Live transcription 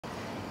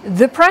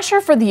The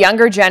pressure for the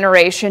younger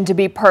generation to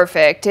be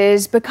perfect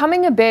is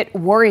becoming a bit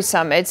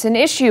worrisome. It's an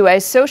issue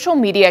as social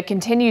media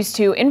continues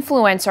to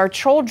influence our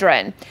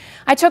children.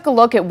 I took a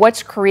look at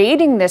what's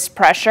creating this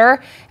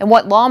pressure and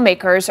what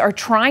lawmakers are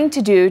trying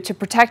to do to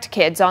protect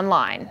kids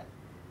online.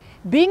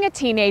 Being a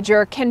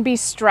teenager can be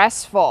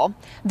stressful.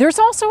 There's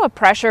also a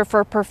pressure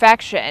for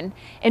perfection.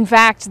 In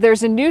fact,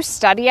 there's a new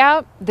study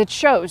out that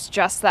shows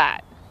just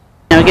that.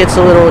 It gets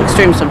a little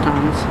extreme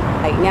sometimes.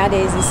 Like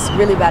nowadays, it's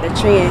really about a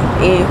trend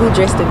and who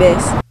dressed the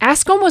best.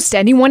 Ask almost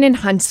anyone in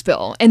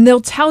Huntsville and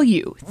they'll tell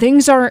you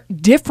things are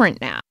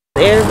different now.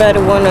 Everybody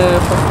want to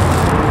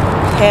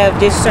have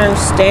this certain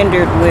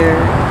standard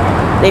where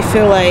they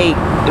feel like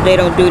if they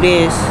don't do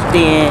this,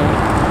 then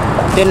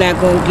they're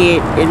not going to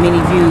get as many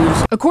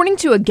views. According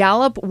to a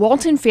Gallup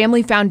Walton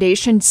Family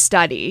Foundation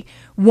study,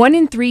 1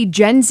 in 3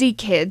 Gen Z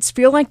kids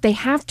feel like they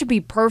have to be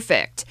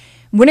perfect.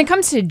 When it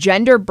comes to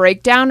gender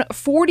breakdown,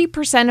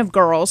 40% of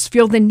girls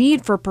feel the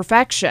need for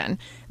perfection.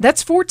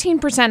 That's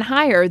 14%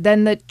 higher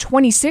than the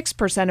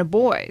 26% of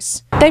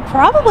boys. They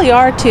probably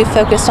are too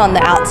focused on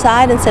the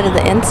outside instead of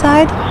the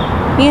inside.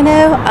 You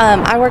know,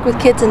 I work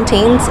with kids and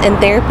teens in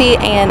therapy,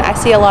 and I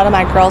see a lot of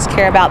my girls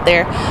care about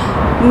their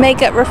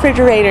makeup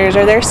refrigerators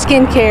or their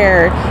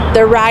skincare,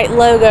 the right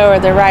logo or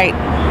the right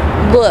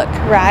look,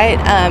 right?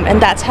 And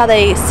that's how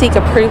they seek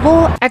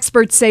approval.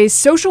 Experts say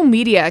social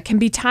media can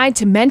be tied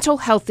to mental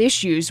health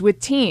issues with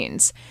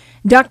teens.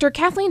 Dr.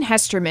 Kathleen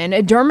Hesterman,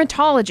 a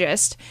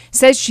dermatologist,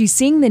 says she's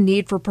seeing the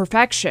need for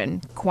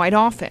perfection quite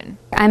often.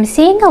 I'm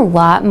seeing a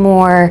lot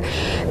more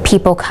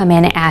people come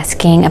in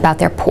asking about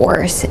their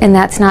pores, and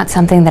that's not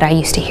something that I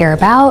used to hear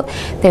about.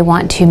 They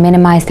want to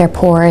minimize their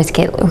pores,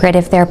 get rid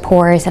of their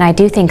pores, and I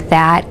do think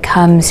that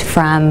comes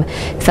from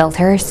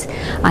filters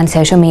on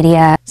social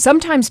media.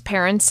 Sometimes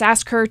parents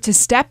ask her to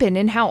step in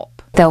and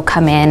help. They'll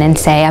come in and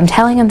say, I'm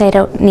telling them they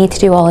don't need to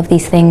do all of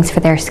these things for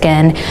their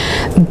skin,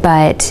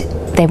 but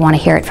they want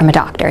to hear it from a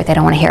doctor. They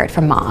don't want to hear it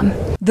from mom.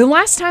 The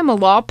last time a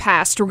law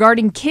passed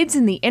regarding kids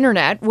in the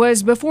internet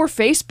was before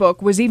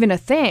Facebook was even a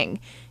thing.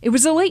 It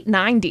was the late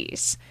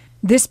 90s.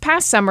 This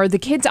past summer, the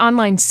Kids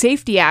Online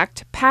Safety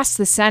Act passed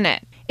the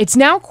Senate. It's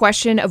now a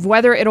question of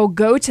whether it'll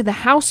go to the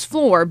House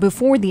floor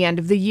before the end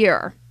of the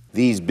year.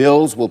 These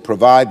bills will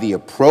provide the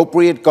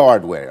appropriate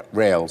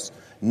guardrails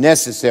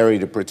necessary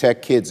to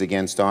protect kids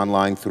against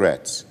online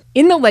threats.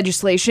 In the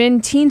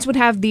legislation, teens would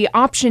have the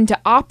option to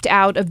opt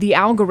out of the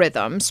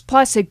algorithms.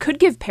 Plus, it could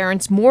give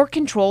parents more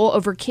control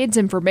over kids'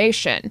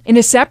 information. In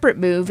a separate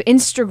move,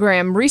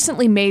 Instagram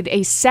recently made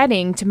a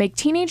setting to make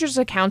teenagers'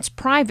 accounts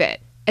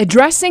private.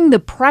 Addressing the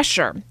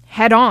pressure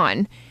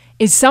head-on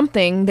is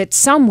something that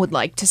some would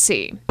like to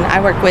see. I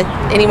work with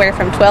anywhere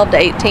from 12 to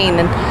 18,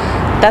 and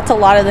that's a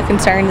lot of the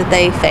concern that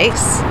they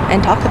face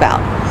and talk about,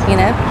 you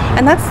know?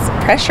 And that's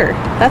pressure.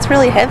 That's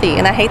really heavy,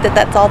 and I hate that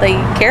that's all they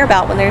care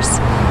about when there's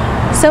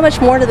so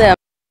much more to them.